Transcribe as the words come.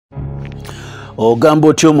Ogamba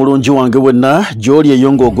otyo omulungi wange wenna gy'oli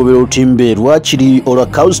eyonga ogobera olutimbe lwakiri olwa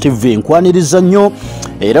Kals TV nkwaniriza nnyo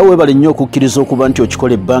era weebale nnyo okukkiriza okuba nti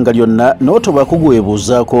okikola ebbanga lyonna n'otobaako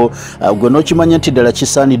gwebuuzaako gwe n'okimanya nti ddala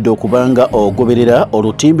kisaanidde okubanga ogoberera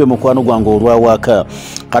olutimbe mukwano gwange olwawaaka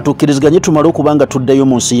katukkiriziganye tumale okubanga tuddayo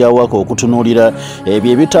mu nsi yawaaka okutunuulira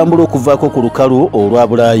ebyo ebitambula okuvaako ku lukalu olwa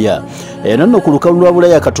Bulaaya eno nno ku lukalu lwa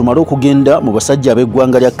Bulaaya katumale okugenda mu basajja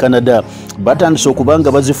ab'eggwanga lya Canada batandise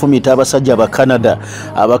okubanga bazifumita abasajja aba Canada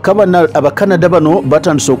Abakanada bano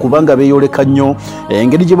batandise okubanga beeyoleka nnyo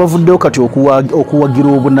engeri gye bavuddeyo kati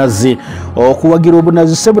okuwagira obunazi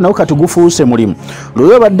sebo nawo kati gufuuse mulimu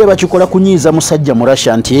lwe badde bakikola kunyiiza musajja mu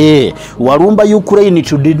Russia nti walumba Ukraine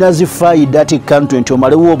to denazify that country nti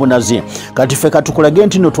omalewo obunazi kati ffe katukulage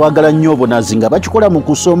nti no twagala nnyo obunazi nga bakikola mu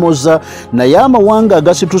kusomoza naye amawanga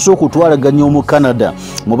agasitusa okutwalaganya omu Canada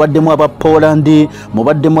mubaddemu aba Poland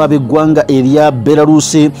mubaddemu ab'eggwanga erya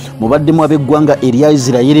Belarus mubaddemu ab'eggwanga erya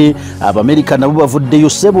Israeli Abamerika nabo bavuddeyo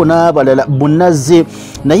sebo n'abalala bunazi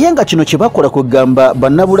naye nga kino kye bakola kugamba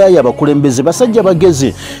bannabulaaya abakulembeze basajja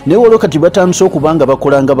bagezi naye waliwo kati batandise okubanga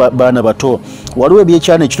bakolanga baana bato waliwo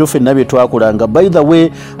ebyekyana ekituufu enna bye twakolanga by the way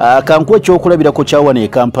kankuwa ekyokulabirako kyawana e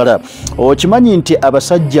Kampala okimanyi nti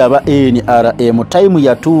abasajja aba NRM time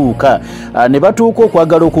yatuuka ne batuuka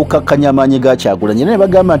okwagala okukakkanya amaanyi ga Kyagulanyi ne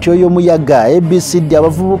bagamba nti oyo muyaga ABCD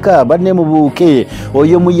abavubuka banne mubuuke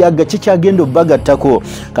oyo muyaga kikyagenda obbagattako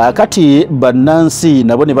kaakati bannansi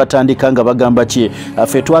nabo ne batandika nga bagamba ki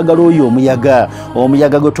ffe twagala oyo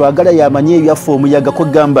omuyaga gwe twagala yamanye ebyaffe omuyaga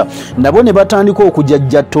kwegamba nabo ne batandika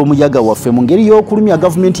okujajjatta omuyaga waffe mu ngeri y'okulumya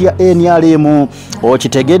gavumenti ya NRM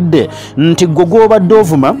okitegedde nti gwe gw'obadde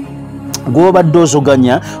ovuma gw'obadde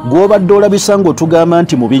ozoganya gw'obadde olabisa ng'otugamba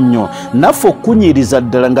nti mubi nnyo naffe okunyiriza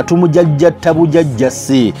ddala nga tumujajjatta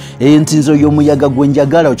bujajjasi ensinzo y'omuyaga gwe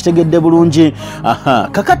njagala okitegedde bulungi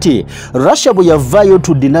kakati Russia bwe yavaayo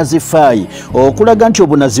to denazify okulaga nti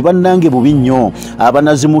obunazi bannange bubi nnyo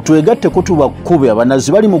abanazi mutwegatteko tubakube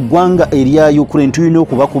abanazi bali mu ggwanga erya Ukraine tulina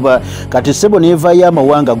okubakuba kati sebo neevaayo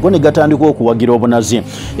amawanga go ne gatandika okuwagira obunazi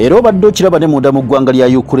era obadde okiraba ne munda mu ggwanga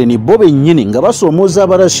lya Ukraine bo bennyini nga basoomooza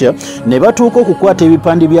aba Russia ne batuuka okukwata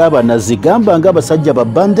ebipande by'abanazi gamba nga abasajja ba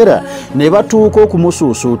bandera ne batuuka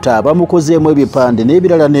okumusuusuuta bamukozeemu ebipande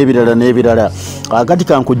n'ebirala akati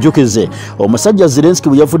kankujjukize omusajja Zelensky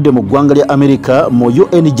bwe yavudde mu ggwanga lya America mu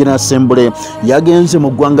UN General Assembly yagenze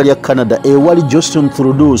mu ggwanga lya Canada ewali Justin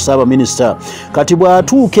Trudeau Ssaabaminisita kati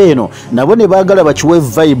bw'atuuka eno nabo ne baagala bakiwe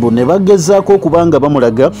vibe ne bagezaako okubanga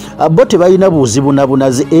bamulaga bo tebalina buzibu na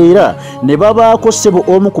bunazi era ne babaako ssebo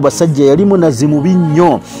omu ku basajja yali munazi mubi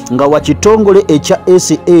nnyo nga wakitongole ekya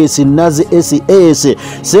SS nazi SS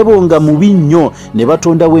sebo nga mubi nnyo ne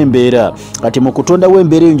batondawo embeera kati mu kutondawo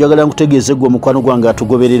embeera eyo njagala nkutegeeze gwe mukwano gwange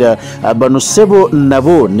atugoberera bano sebo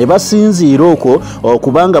nabo ne basinziira okwo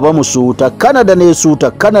okubanga bamusuuta Canada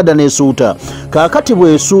nesuuta kaakati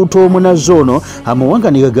bwesuuta omunazi ono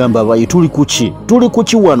amawanga ne gagamba bayi tuli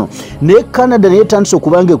kuki wano ne Canada neetandise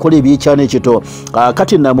okubanga ekola ebyekyana ekito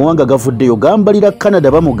kaakati namawanga gavuddeyo gambalira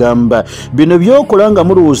Canada bamugamba bino byokola nga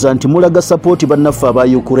mulowooza nti mulaga support bannaffe aba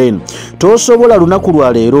Ukraine tosobola lunaku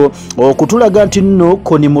lwa leero okutulaga nti nno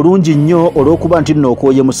koni mulungi nnyo olw'okuba nti nno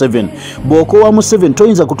okooye Museveni bw'okoowa Museveni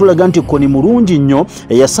toyinza kutulaga nti koni mulungi nnyo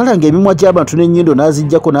eyasalanga emimwa gy'abantu n'ennyindo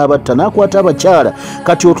n'aziggyako n'abatta n'akwata abakyala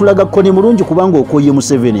kati otulaga koni mulungi kubanga okooye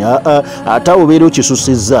Museveni ate obeera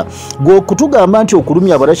okisusizza gwe okutugamba nti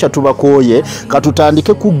okulumya abarasha tubakooye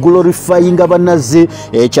katutandike ku glorifyinga bannazi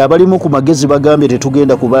ekyabalimu ku magezi bagambye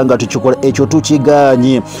tetugenda kubanga tukikola ekyo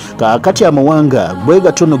tukiganye kakati amawanga bwe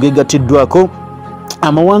gatono gegatiddwako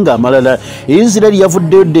amawanga amalala Israeli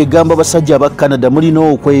yavuddeyo egamba basajja aba Canada mulina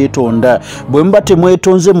okwetonda bwe mba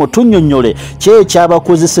temwetonze mutunnyonnyole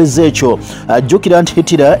kyekyabakozesezza ekyo ajjukira nti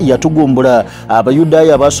Hitler yatugumbula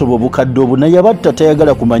abayudaaya abasoba obukadde obuna yabatta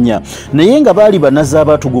tayagala kumanya naye nga baali banazi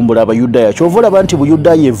abatugumbula abayudaaya kyova olaba nti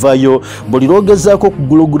buyudaaya evaayo buli lwogezaako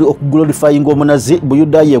okuglorifyinga omunazi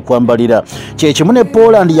buyudaaya ekwambalira kyekimu ne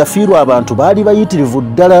Poland yafiirwa abantu baali bayitirivu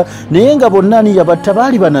ddala naye nga bonna ani yabatta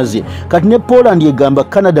baali banazi kati ne Poland yegamba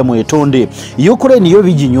Canada mwetonde Ukraine yo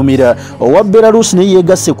biginyumira owa Belarus ne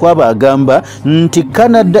yegasse kwaba agamba nti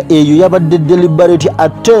Canada eyo yabadde deliberate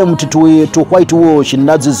attempt to whitewash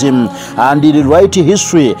Nazism and the right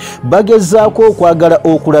history bagezaako okwagala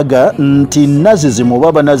okulaga nti Nazism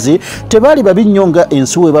oba banazi tebaali babinyonga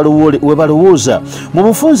ensi we balowooza mu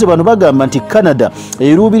bufunze bano bagamba nti Canada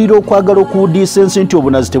eruubirira okwagala okudisensi nti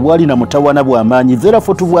obunazi tebwali na mutawana bw'amaanyi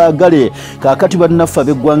therefore tubwagale kaakati bannaffe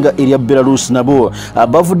ab'eggwanga erya Belarus nabo Akazito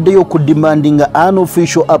abavuddeyo ku demanding an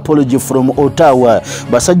official apology from Ottawa.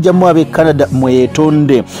 Basajja mu abe Canada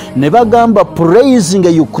mwetonde ne bagamba praising a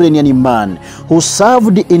Ukrainian man who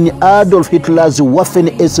served in Adolf Hitler's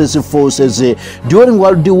Waffen-SS forces during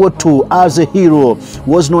World War II as a hero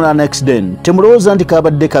was not an accident. Temulowooza nti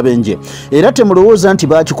kabadde kabenje era temulowooza nti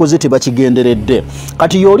bakikoze tebakigenderedde.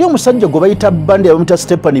 Kati yoli omusajja gwe bayita bande abamuta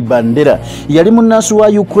Stepan Bandera yali munnansi wa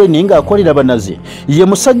Ukraine nga akolera banazi. Ye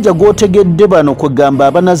musajja gwotegedde bano kwegamba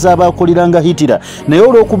abanazi abakoliranga Hitler naye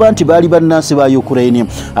olw'okuba nti baali bannansi ba Ukraine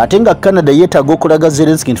ate nga Canada yeetaaga okulaga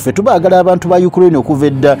Zelensky nti ffe tubaagala abantu ba Ukraine okuva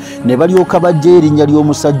edda ne balyoka bajja erinnya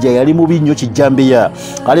ly'omusajja yali mubi nnyo kijambiya.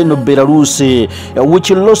 Kale no Belarus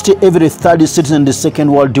which lost every third citizen in the Second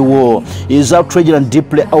World War is outraged and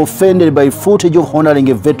deeply offended by footage of honoring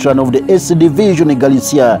a veteran of the S Division in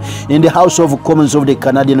Galicia in the House of Commons of the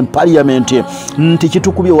Canadian Parliament. Nti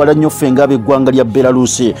kitukubye wala nnyo ffe ng'ab'eggwanga lya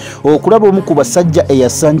Belarus okulaba omu ku basajja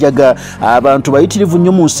eyasanjaga abantu bayitirivu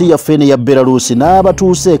nnyo mu nsi yaffe eno ya Belarus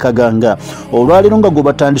n'abatuuse Kaganga olwaleero nga gwe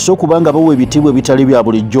batandise okuba nga bawa ebitiibwa ebitali bya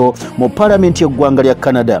bulijjo mu palamenti y'eggwanga lya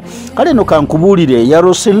Canada. Kale no kankubuulire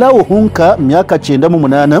Yaroslav Hunka myaka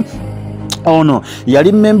 98 ono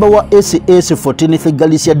yali member wa SS 14th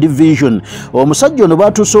Galicia Division. Omusajja ono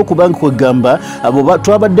batuuse okubanga kwegamba abo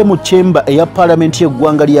twabadde mu chamber eya parliament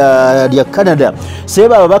y'eggwanga lya Canada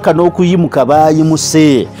seba ababaka n'okuyimuka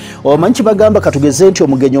baayimuse. Omanyi kibagamba katugeze nti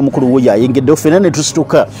omugenyi omukulu wo yayengedde ffenna ne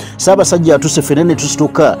tusituka, Ssaabasajja atuse ffenna ne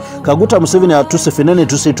tusituka, Kaguta Museveni atuse ffenna ne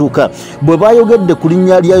tusituka. Bwe baayogedde ku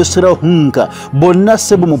linnya lya Yosera Hunka bonna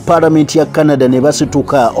ssebo mu parliament ya Canada ne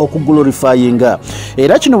basituka okuglorifyinga.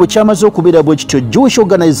 Era kino bwe kyamaze okubeera bwe kityo Jewish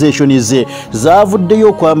organizations zavuddeyo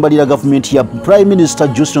okwambalira gavumenti ya Prime Minister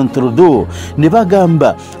Justin Trudeau ne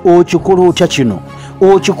bagamba okikola otya kino,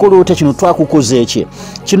 okikola otya kino, twakukoze eki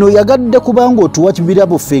kino yagadde kubanga otuwa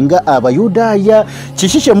birabo fenga Abayudaaya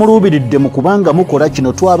kiki kye muluubiridde mu kubanga mukola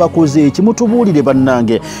kino, twabakoze eki mutubuulire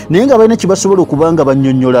bannange. Naye nga balina kibasobola okubanga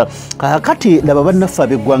bannyonnyola. Kakati laba bannaffe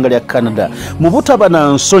ab'eggwanga lya Canada mu butaba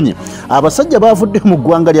na nsonyi abasajja bavudde mu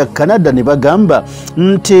ggwanga lya Canada ne bagamba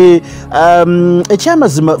nti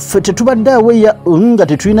ekyamazima ffe tetubadde aweya nga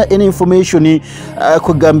tetulina any information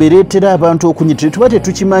kwegamba ereetera abantu okunyita tetuba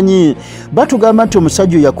tetukimanyi. Batugamba nti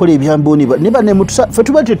omusajja yakola ebyambooni ffe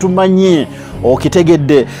tuba tetumanyi.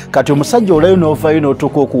 Okitegedde kati omusajja olayo n'ovaayo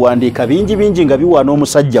n'otuuka okuwandiika bingi nga biwaana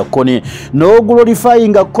omusajja Koni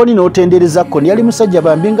n'ogulorifyinga Koni n'otendereza Koni. Yali musajja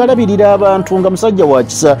bambi ngalabirira abantu nga musajja wa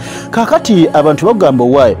kisa. Kakati abantu bagamba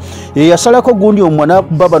waaye yasalako gundi omwa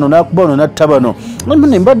n'akuba bano n'akuba bano n'atta bano.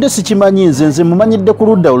 Ne mbadde sikimanyi nze mumanyidde ku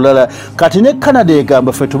ludda olulala. Kati ne Canada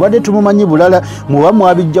egamba ffe tubadde tumumanyi bulala muba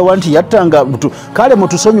mwabijjawa nti yattanga kale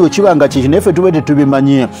mutusonyiwe kibanga kiki naye ffe tube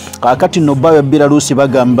tetubimanyi. Kakati no bayo Belarus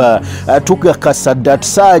bagamba tukakasa that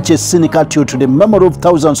such a cynical to the memory of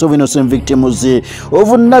thousands of innocent victims of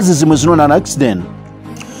Nazism is not an accident.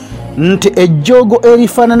 Nti ejjogo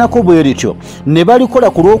erifaananako bwe lityo ne balikola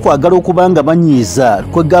ku lw'okwagala okubanga banyiiza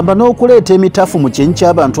kwegamba n'okuleeta emitafu mu kyenyi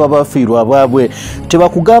ky'abantu abafiirwa baabwe.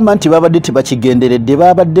 Tebakugamba nti babadde tebakigenderedde,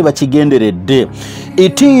 babadde bakigenderedde.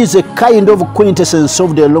 It is a kind of quintessence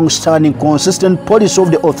of the long-standing consistent policy of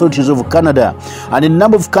the authorities of Canada and a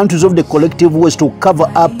number of countries of the collective West to cover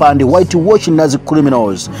up and whitewash Nazi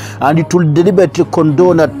criminals and to deliberately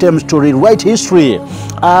condone attempts to rewrite history.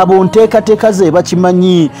 Abo nteekateeka ze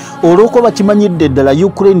bakimanyi olw'okuba bakimanyidde ddala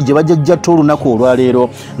Ukraine gye bajjajjatta olunaku olwaleero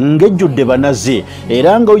ng'ejjudde banazi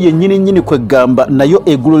era nga yennyini kwegamba nayo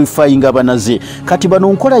eglorifying abanazi. Kati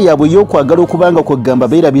bano nkola yaabwe y'okwagala okubanga kwegamba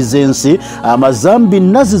beerabiza ensi amazambi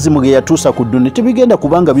Nazism ge yatuusa ku dduni tebigenda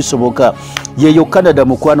kubanga bisoboka. Yeeyo Canada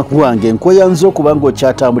mukwano gwange nkweyanze okubanga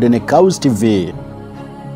okyatambule ne Kals TV.